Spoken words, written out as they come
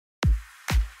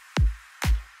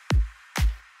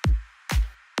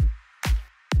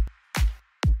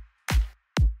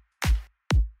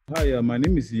Hi, my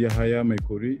name is Yahaya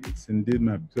Maikori. It's indeed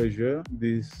my pleasure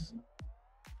this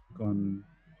on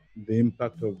the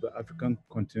impact of the African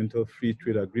Continental Free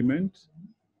Trade Agreement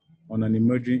on an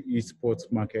emerging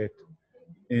esports market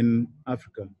in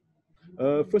Africa.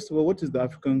 First of all, what is the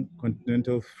African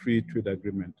Continental Free Trade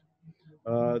Agreement?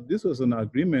 This was an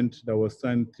agreement that was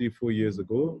signed 3-4 years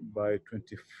ago by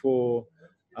 24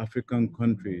 African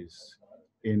countries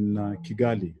in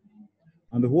Kigali.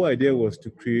 And the whole idea was to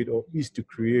create, or is to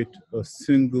create, a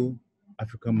single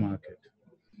African market.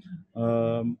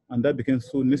 And that became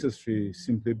so necessary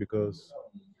simply because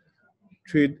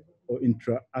trade or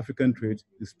intra-African trade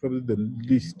is probably the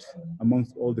least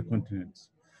amongst all the continents.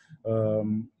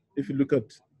 If you look at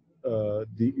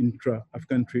the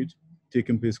intra-African trade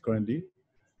taking place currently,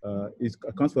 it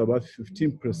accounts for about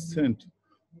 15%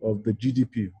 of the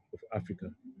GDP of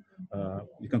Africa.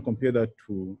 You can compare that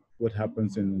to what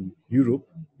happens in Europe.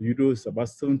 Europe is about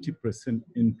 70%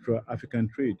 intra-African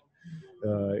trade.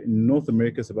 In North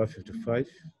America, it's about 55%.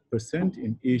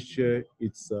 In Asia,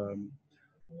 it's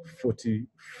 44%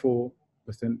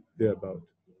 thereabout.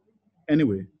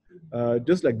 Anyway,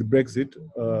 just like the Brexit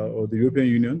or the European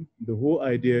Union, the whole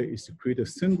idea is to create a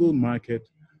single market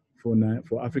for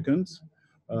Africans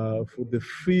for the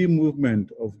free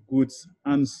movement of goods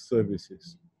and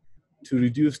services, to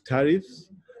reduce tariffs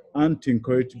and to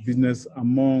encourage business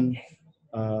among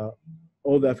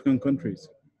all the African countries.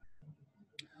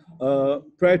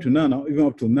 Prior to now, even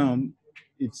up to now,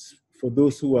 it's for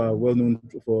those who are well known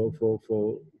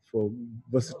for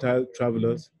versatile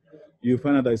travelers. You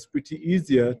find out that it's pretty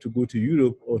easier to go to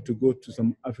Europe or to go to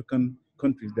some African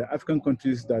countries. There are African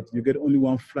countries that you get only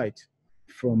one flight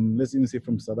from, let's even say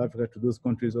from South Africa to those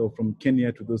countries or from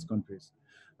Kenya to those countries,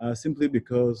 simply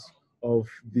because of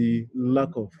the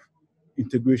lack of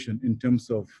integration in terms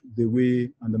of the way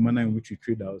and the manner in which we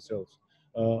trade ourselves.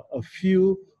 A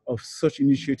few of such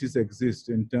initiatives exist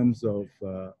in terms of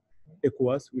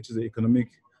ECOWAS, which is the Economic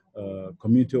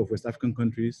Community of West African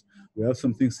Countries. We have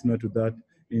something similar to that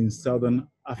in Southern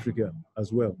Africa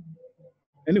as well.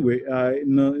 Anyway,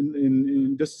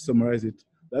 just to summarize it,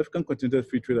 the African Continental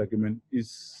Free Trade Agreement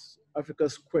is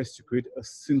Africa's quest to create a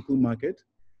single market,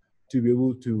 to be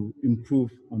able to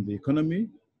improve on the economy,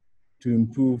 to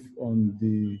improve on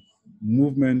the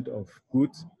movement of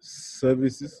goods,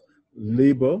 services,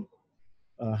 labor,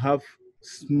 have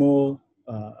small,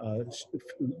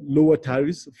 lower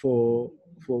tariffs for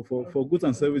goods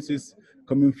and services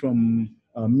coming from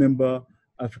member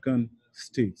African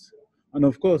states. And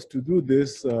of course, to do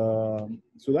this, so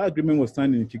that agreement was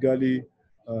signed in Kigali,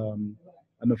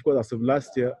 and of course, as of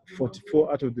last year,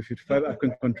 44 out of the 55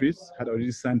 African countries had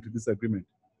already signed to this agreement.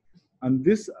 And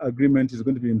this agreement is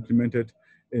going to be implemented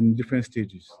in different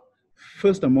stages.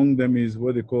 First among them is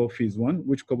what they call phase one,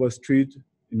 which covers trade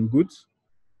in goods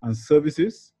and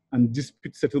services and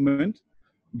dispute settlement.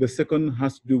 The second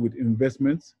has to do with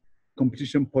investments,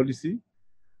 competition policy,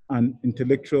 and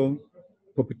intellectual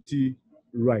property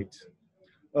rights.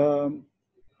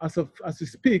 As we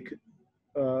speak,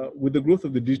 with the growth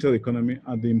of the digital economy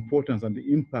and the importance and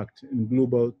the impact in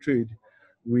global trade,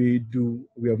 we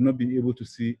have not been able to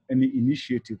see any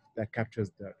initiative that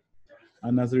captures that.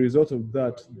 And as a result of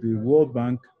that, the World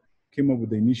Bank came up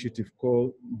with an initiative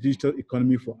called Digital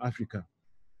Economy for Africa.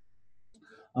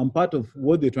 And part of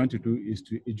what they're trying to do is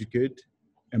to educate,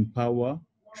 empower,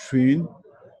 train,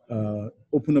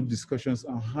 open up discussions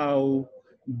on how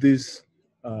this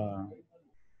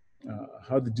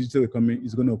how the digital economy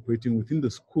is going to operate within the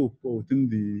scope or within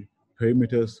the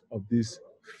perimeters of this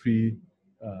free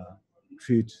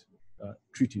trade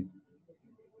treaty.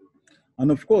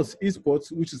 And of course,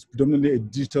 esports, which is predominantly a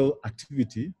digital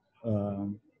activity,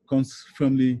 comes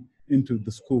firmly into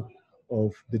the scope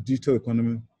of the digital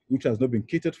economy, which has not been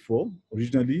catered for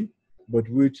originally, but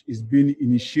which is being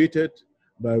initiated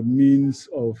by means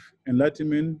of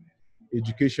enlightenment,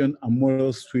 education, and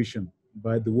moral suasion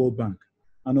by the World Bank.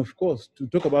 And of course, to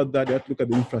talk about that, you have to look at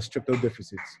the infrastructural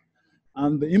deficits.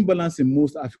 And the imbalance in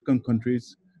most African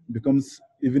countries becomes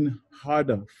even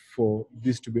harder for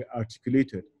this to be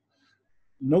articulated.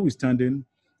 Notwithstanding,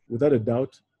 without a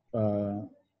doubt,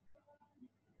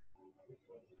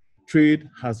 trade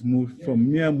has moved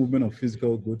from mere movement of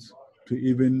physical goods to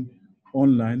even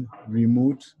online,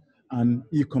 remote, and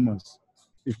e-commerce.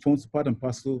 It forms part and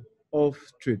parcel of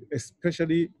trade,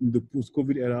 especially in the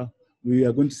post-COVID era. We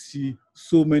are going to see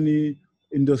so many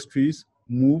industries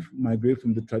migrate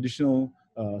from the traditional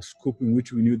scope in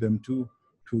which we knew them to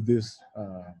this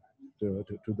to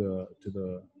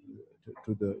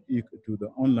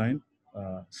the online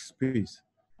space.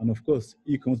 And of course,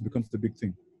 e-commerce becomes the big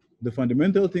thing. The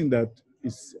fundamental thing that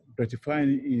is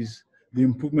gratifying is the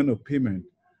improvement of payment.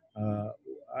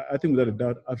 I think without a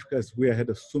doubt, Africa is way ahead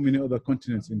of so many other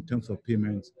continents in terms of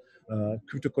payments.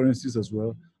 Cryptocurrencies as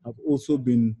well have also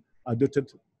been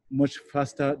adopted much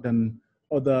faster than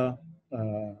other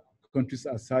countries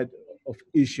outside of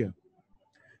Asia.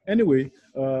 Anyway,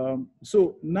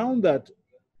 so now that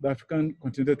the African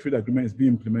Continental Trade Agreement is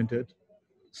being implemented,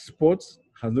 sports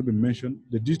has not been mentioned.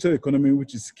 The digital economy,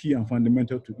 which is key and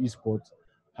fundamental to esports,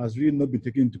 has really not been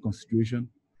taken into consideration.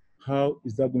 How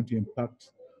is that going to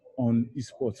impact on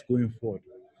esports going forward?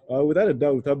 Without a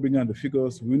doubt, without bringing out the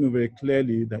figures, we know very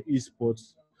clearly that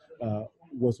esports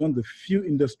was one of the few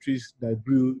industries that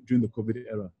grew during the COVID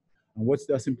era. And what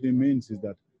that simply means is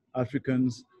that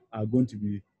Africans are going to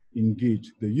be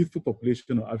engaged. The youthful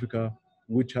population of Africa,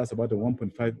 which has about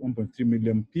 1.5, 1.3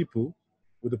 million people,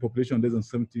 with a population of less than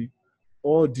 70,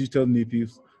 all digital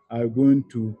natives are going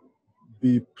to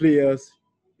be players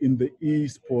in the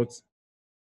esports industry.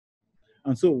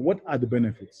 And so what are the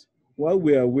benefits? While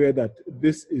we are aware that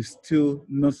this is still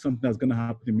not something that's going to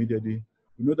happen immediately,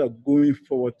 we know that going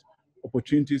forward,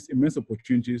 opportunities, immense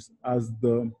opportunities, as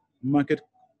the market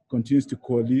continues to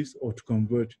coalesce or to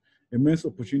converge, immense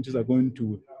opportunities are going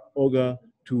to augur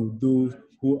to those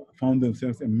who found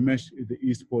themselves enmeshed in the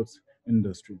esports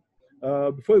industry.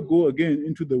 Before we go again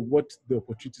into what the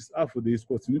opportunities are for the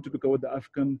esports, you need to look at what the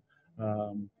African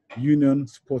Union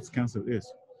Sports Council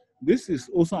is. This is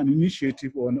also an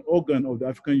initiative or an organ of the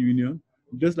African Union,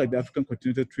 just like the African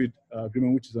Continental Trade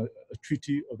Agreement, which is a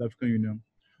treaty of the African Union,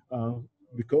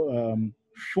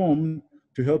 formed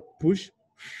to help push,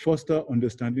 foster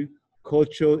understanding,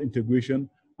 cultural integration,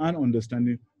 and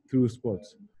understanding through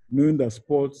sports, knowing that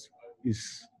sports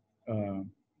is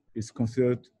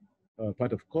considered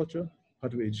part of culture,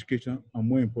 part of education, and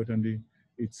more importantly,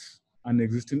 it's an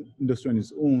existing industry on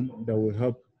its own that will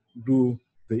help grow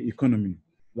the economy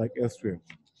like elsewhere.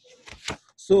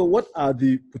 So what are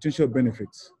the potential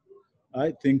benefits?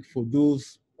 I think for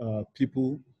those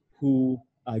people who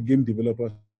are game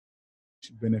developers,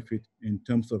 benefit in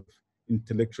terms of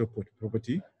intellectual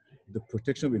property, the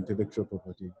protection of intellectual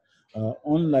property.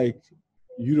 Unlike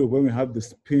Europe, when we have the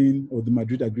Spain or the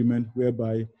Madrid Agreement,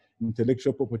 whereby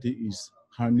intellectual property is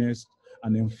harnessed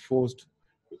and enforced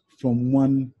from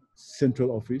one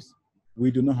central office,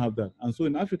 we do not have that. And so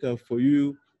in Africa, for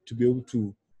you to be able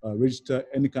to register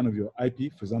any kind of your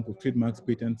IP, for example, trademarks,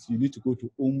 patents, you need to go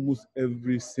to almost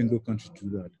every single country to do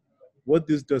that. What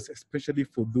this does, especially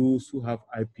for those who have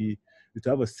IP, is to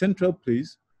have a central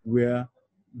place where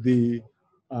they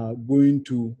are going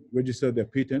to register their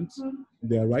patents,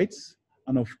 their rights,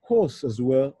 and of course, as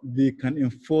well, they can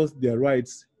enforce their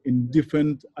rights in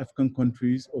different African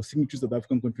countries or signatories of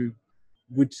African countries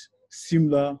with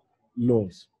similar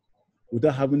laws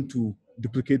without having to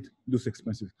duplicate those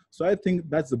expenses. So I think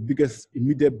that's the biggest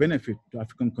immediate benefit to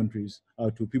African countries,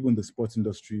 to people in the sports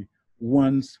industry,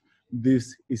 once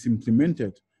this is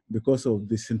implemented because of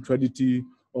the centrality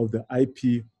of the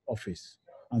IP office.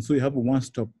 And so you have a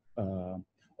one-stop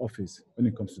office when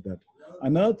it comes to that.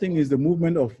 Another thing is the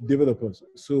movement of developers.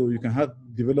 So you can have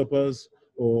developers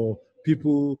or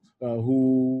people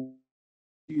who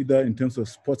either in terms of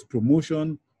sports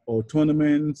promotion or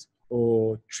tournaments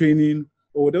or training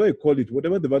or whatever you call it,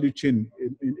 whatever the value chain,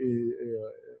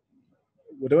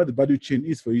 whatever the value chain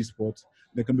is for esports,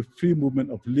 there can be free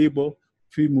movement of labor,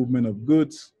 free movement of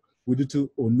goods with little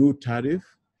or no tariff.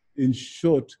 In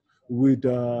short, with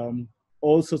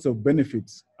all sorts of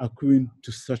benefits accruing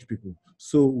to such people.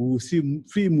 So we will see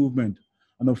free movement.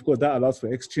 And of course, that allows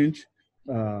for exchange,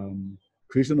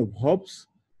 creation of hubs,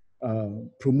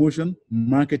 promotion,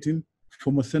 marketing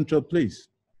from a central place.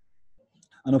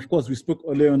 And of course, we spoke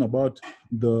earlier on about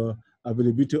the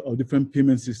availability of different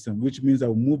payment systems, which means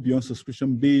that we move beyond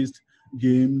subscription-based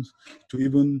games to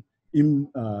even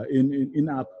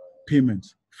in-app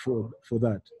payments for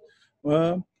that.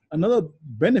 Another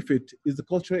benefit is the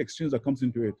cultural exchange that comes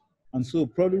into it. And so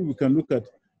probably we can look at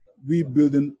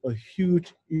rebuilding a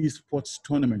huge esports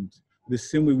tournament, the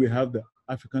same way we have the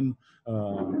African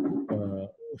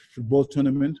football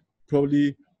tournament.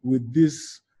 Probably with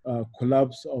this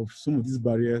collapse of some of these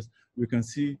barriers, we can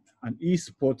see an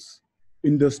esports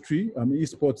industry,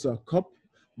 esports cup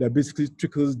that basically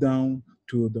trickles down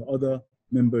to the other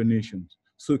member nations.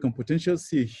 So you can potentially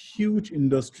see a huge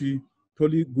industry,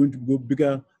 probably going to go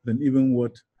bigger than even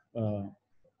what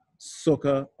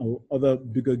soccer or other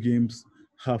bigger games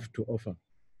have to offer.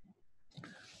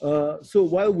 So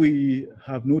while we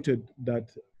have noted that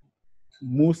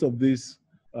most of these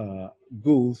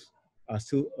goals are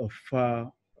still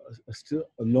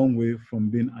a long way from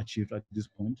being achieved at this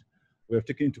point, we have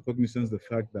taken into cognizance the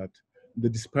fact that the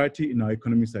disparity in our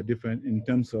economies are different in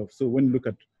terms of, so when you look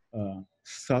at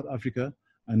South Africa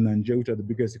and Nigeria, which are the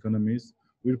biggest economies,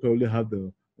 we probably have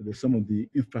some of the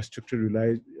infrastructure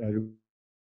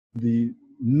the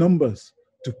numbers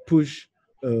to push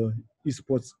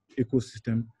esports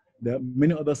ecosystem. There are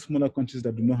many other smaller countries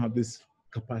that do not have this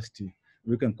capacity.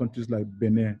 We look at countries like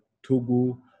Benin,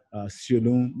 Togo, Sierra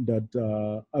Leone,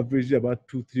 that average about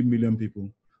 2-3 million people.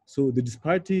 So the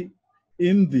disparity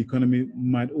in the economy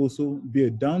might also be a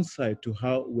downside to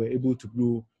how we're able to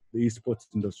grow the esports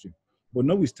industry. But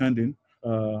notwithstanding,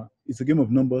 it's a game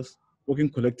of numbers, working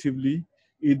collectively,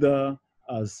 either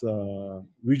as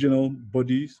regional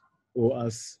bodies or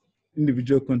as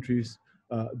individual countries.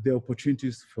 There are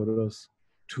opportunities for us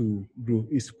to grow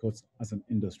esports as an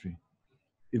industry.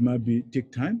 It might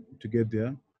take time to get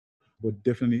there, but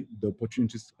definitely the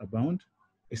opportunities abound,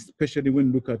 especially when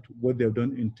you look at what they've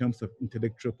done in terms of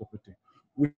intellectual property,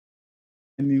 which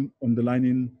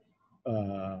underlining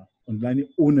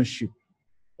ownership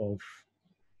of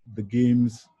the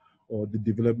games or the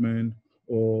development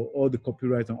or all the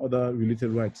copyright and other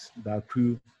related rights that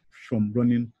accrue from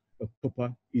running a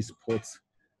proper esports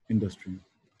industry.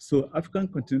 So African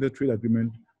Continental Trade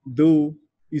Agreement, though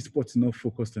esports is not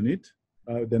focused on it,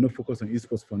 they're not focused on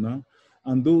esports for now,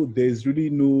 and though there's really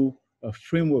no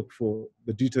framework for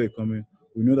the digital economy,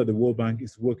 we know that the World Bank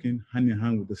is working hand in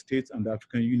hand with the states and the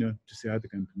African Union to see how they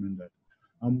can implement that.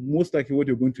 And most likely what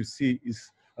you're going to see is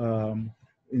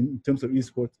in terms of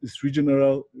esports, is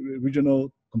regional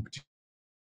competition,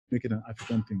 make it an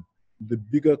African thing. The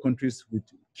bigger countries with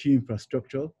key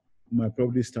infrastructure might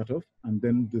probably start off, and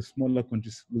then the smaller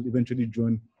countries will eventually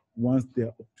join once they're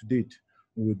up to date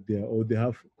with or they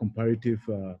have comparative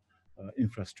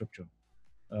infrastructure.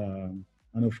 And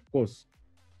of course,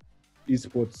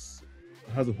 esports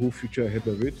has a whole future ahead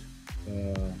of it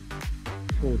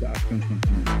for the African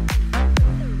continent.